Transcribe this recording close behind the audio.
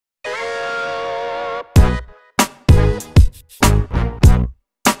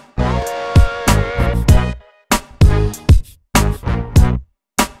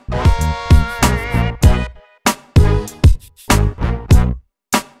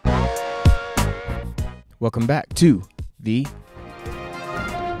Welcome back to the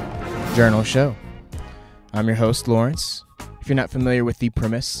Journal Show. I'm your host, Lawrence. If you're not familiar with the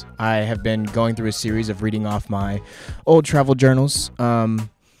premise, I have been going through a series of reading off my old travel journals, and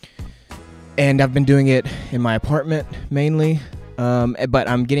I've been doing it in my apartment mainly, but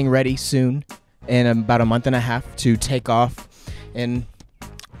I'm getting ready soon, in about a month and a half, to take off in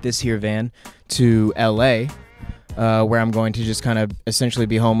this here van to LA, where I'm going to just kind of essentially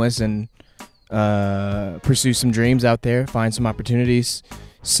be homeless and pursue some dreams out there, find some opportunities,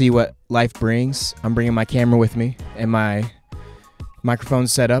 see what life brings. I'm bringing my camera with me and my microphone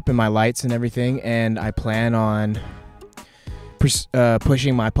set up and my lights and everything, and I plan on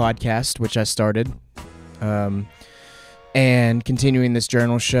pushing my podcast, which I started, and continuing this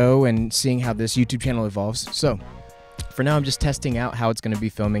journal show and seeing how this YouTube channel evolves. So for now, I'm just testing out how it's going to be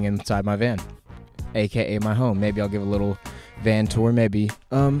filming inside my van, aka my home. Maybe I'll give a little van tour, maybe.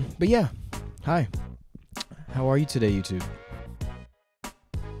 But yeah, hi. How are you today, YouTube?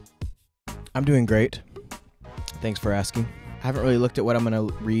 I'm doing great. Thanks for asking. I haven't really looked at what I'm going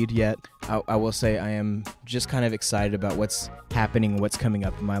to read yet. I will say I am just kind of excited about what's happening, what's coming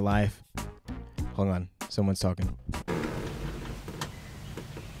up in my life. Hold on, someone's talking.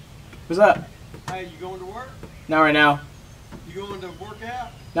 What's up? Hey, you going to work? Not right now. You going to work out?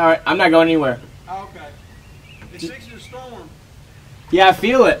 No, I'm not going anywhere. Oh, okay. It's 6 in the storm. Yeah, I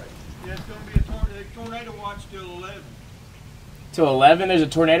feel it. Yeah, it's going to be a tornado watch till 11. Till 11, there's a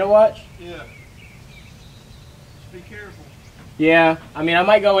tornado watch? Yeah. Just be careful. Yeah, I mean, I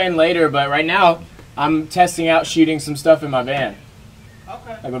might go in later, but right now, I'm testing out shooting some stuff in my van.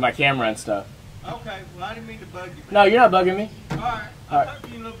 Okay. Like with my camera and stuff. Okay. Well, I didn't mean to bug you. No, you're not bugging me. All right. I'll talk to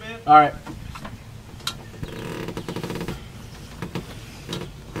you in a little bit. All right.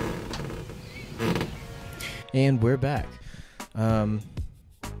 And we're back.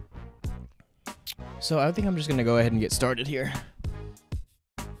 So I think I'm just going to go ahead and get started here.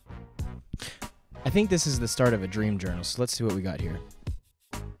 I think this is the start of a dream journal, so let's see what we got here.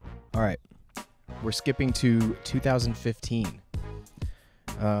 All right. We're skipping to 2015.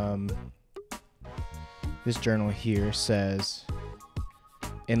 This journal here says,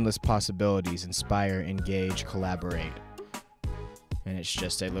 endless possibilities, inspire, engage, collaborate. And it's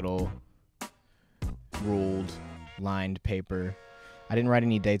just a little ruled, lined paper. I didn't write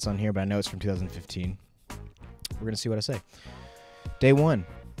any dates on here, but I know it's from 2015. We're going to see what I say. Day 1.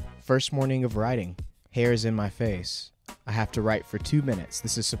 First morning of writing. Hair is in my face. I have to write for 2 minutes.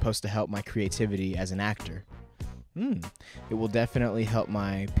 This is supposed to help my creativity as an actor. It will definitely help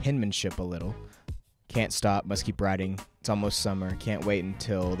my penmanship a little. Can't stop, must keep writing. It's almost summer. Can't wait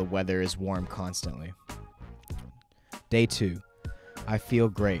until the weather is warm constantly. Day 2. I feel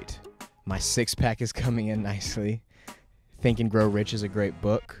great. My six-pack is coming in nicely. Think and Grow Rich is a great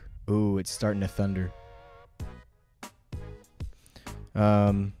book. Ooh, it's starting to thunder.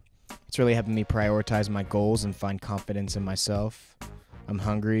 It's really helping me prioritize my goals and find confidence in myself. I'm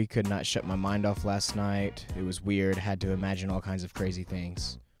hungry, could not shut my mind off last night. It was weird, had to imagine all kinds of crazy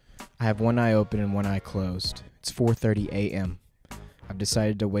things. I have one eye open and one eye closed. It's 4:30 a.m. I've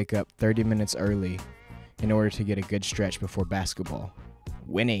decided to wake up 30 minutes early in order to get a good stretch before basketball.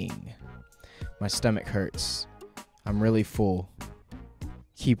 Winning. My stomach hurts. I'm really full.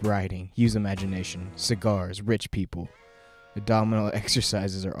 Keep writing. Use imagination. Cigars. Rich people. Abdominal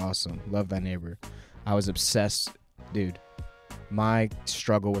exercises are awesome. Love thy neighbor. I was obsessed. Dude, my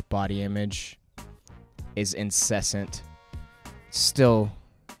struggle with body image is incessant. Still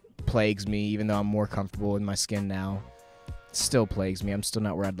plagues me, even though I'm more comfortable in my skin now. It still plagues me. I'm still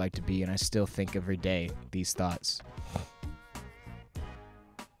not where I'd like to be, and I still think every day these thoughts.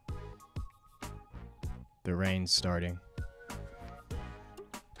 The rain's starting.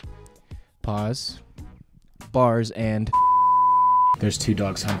 Pause. Bars and... There's 2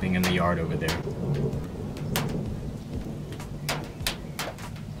 dogs humping in the yard over there.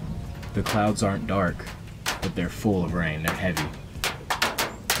 The clouds aren't dark, but they're full of rain. They're heavy.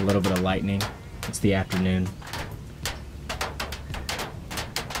 A little bit of lightning. It's the afternoon.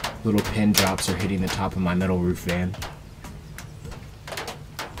 Little pin drops are hitting the top of my metal roof van.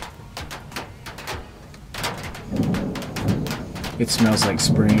 It smells like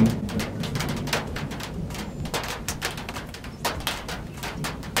spring.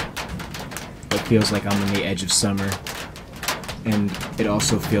 It feels like I'm on the edge of summer, and it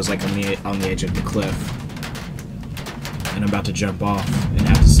also feels like I'm on the edge of the cliff, and I'm about to jump off and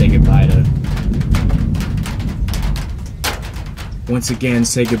have to say goodbye to, once again,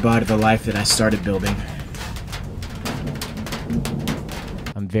 say goodbye to the life that I started building.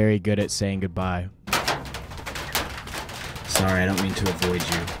 I'm very good at saying goodbye. sorry, I don't mean to avoid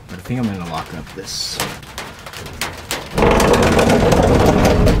you, but I think I'm gonna lock up this.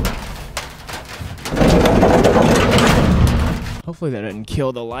 Hopefully that didn't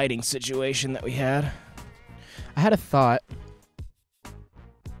kill the lighting situation that we had. I had a thought.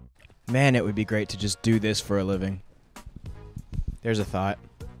 Man, it would be great to just do this for a living. There's a thought.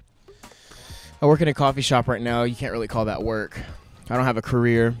 I work in a coffee shop right now. You can't really call that work. I don't have a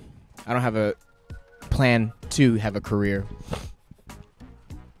career. I don't have a plan to have a career.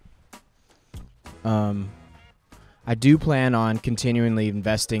 I do plan on continually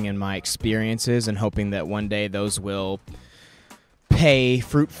investing in my experiences and hoping that one day those will pay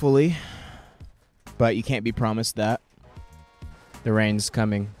fruitfully. But you can't be promised that. The rain's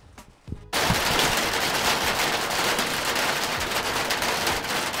coming.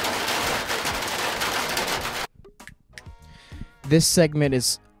 This segment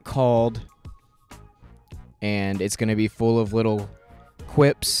is called, and it's going to be full of little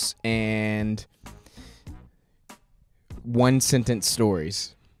quips and one-sentence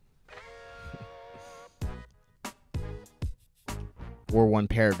stories. Or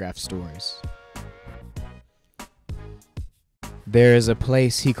one-paragraph stories. There is a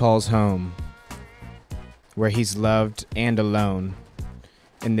place he calls home, where he's loved and alone.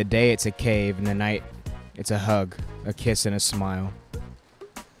 In the day it's a cave, in the night it's a hug, a kiss and a smile.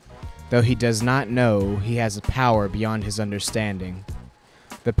 Though he does not know, he has a power beyond his understanding.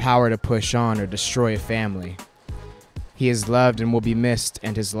 The power to push on or destroy a family. He is loved and will be missed,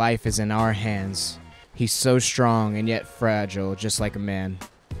 and his life is in our hands. He's so strong and yet fragile, just like a man.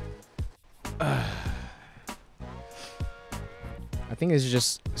 I think it's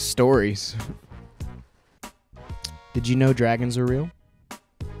just stories. Did you know dragons are real?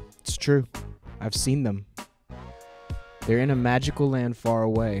 It's true. I've seen them. They're in a magical land far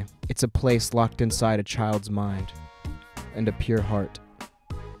away. It's a place locked inside a child's mind and a pure heart.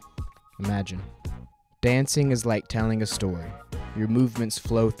 Imagine. Dancing is like telling a story. Your movements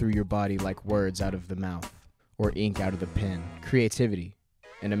flow through your body like words out of the mouth or ink out of the pen. Creativity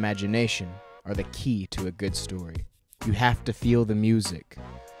and imagination are the key to a good story. You have to feel the music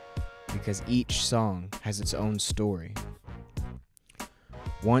because each song has its own story.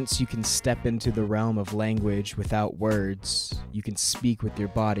 Once you can step into the realm of language without words, you can speak with your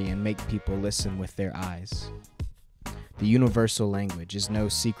body and make people listen with their eyes. The universal language is no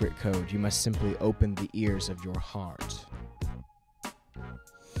secret code. You must simply open the ears of your heart.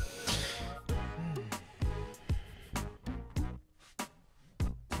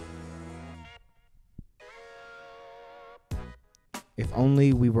 If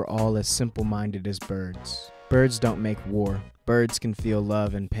only we were all as simple-minded as birds. Birds don't make war. Birds can feel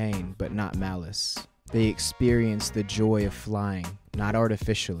love and pain, but not malice. They experience the joy of flying, not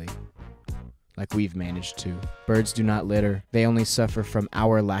artificially, like we've managed to. Birds do not litter. They only suffer from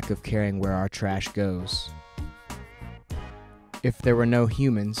our lack of caring where our trash goes. If there were no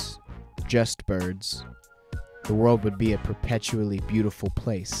humans, just birds, the world would be a perpetually beautiful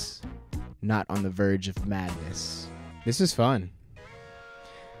place, not on the verge of madness. This is fun.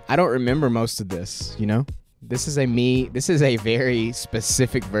 I don't remember most of this, you know? This is a very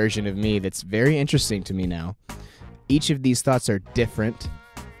specific version of me that's very interesting to me now. Each of these thoughts are different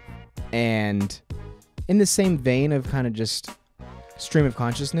and in the same vein of kind of just stream of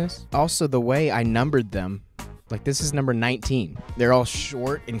consciousness. Also, the way I numbered them, like this is number 19. They're all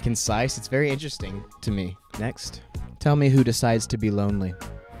short and concise. It's very interesting to me. Next. Tell me who decides to be lonely.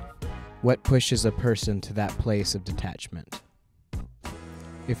 What pushes a person to that place of detachment?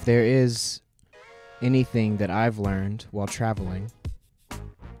 If there is anything that I've learned while traveling,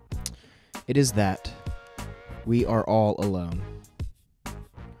 it is that we are all alone.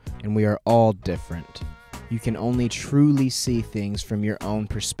 And we are all different. You can only truly see things from your own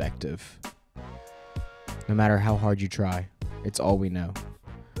perspective. No matter how hard you try, it's all we know.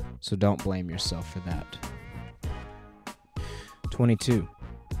 So don't blame yourself for that. 22.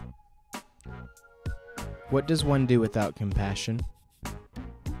 What does one do without compassion?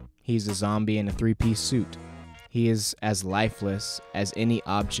 He's a zombie in a three-piece suit. He is as lifeless as any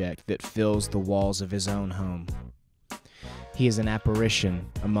object that fills the walls of his own home. He is an apparition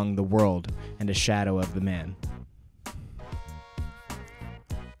among the world and a shadow of the man.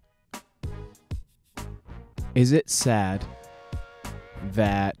 Is it sad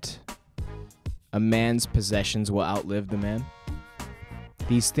that a man's possessions will outlive the man?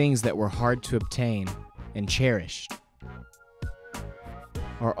 These things that were hard to obtain and cherished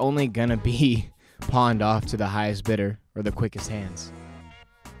are only gonna be pawned off to the highest bidder or the quickest hands.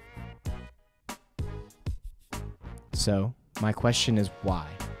 So, my question is why,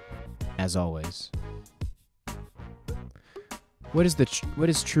 as always. What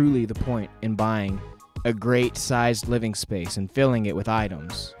is truly the point in buying a great-sized living space and filling it with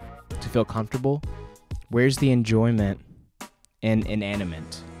items to feel comfortable? Where's the enjoyment in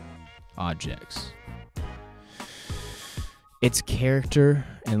inanimate objects? It's character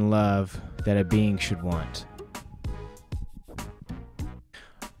and love that a being should want.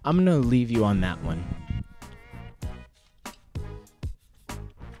 I'm going to leave you on that one.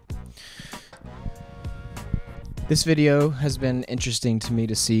 This video has been interesting to me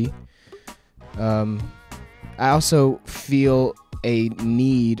to see. I also feel a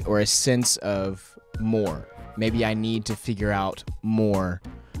need or a sense of more. Maybe I need to figure out more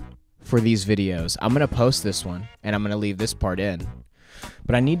for these videos. I'm going to post this one, and I'm going to leave this part in.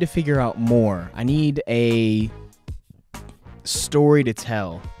 But I need to figure out more. I need a story to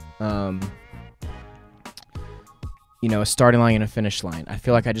tell. A starting line and a finish line. I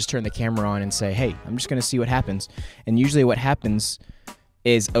feel like I just turn the camera on and say, hey, I'm just going to see what happens. And usually what happens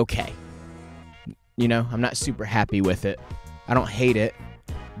is okay. I'm not super happy with it. I don't hate it,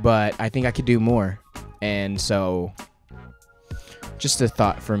 but I think I could do more. And so, just a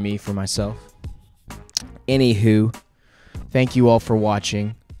thought for me, for myself. Anywho, thank you all for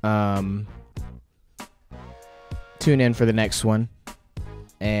watching. Tune in for the next one.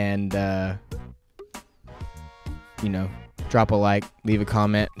 And, drop a like, leave a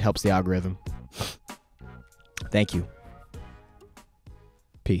comment. It helps the algorithm. Thank you.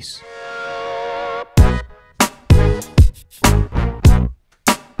 Peace.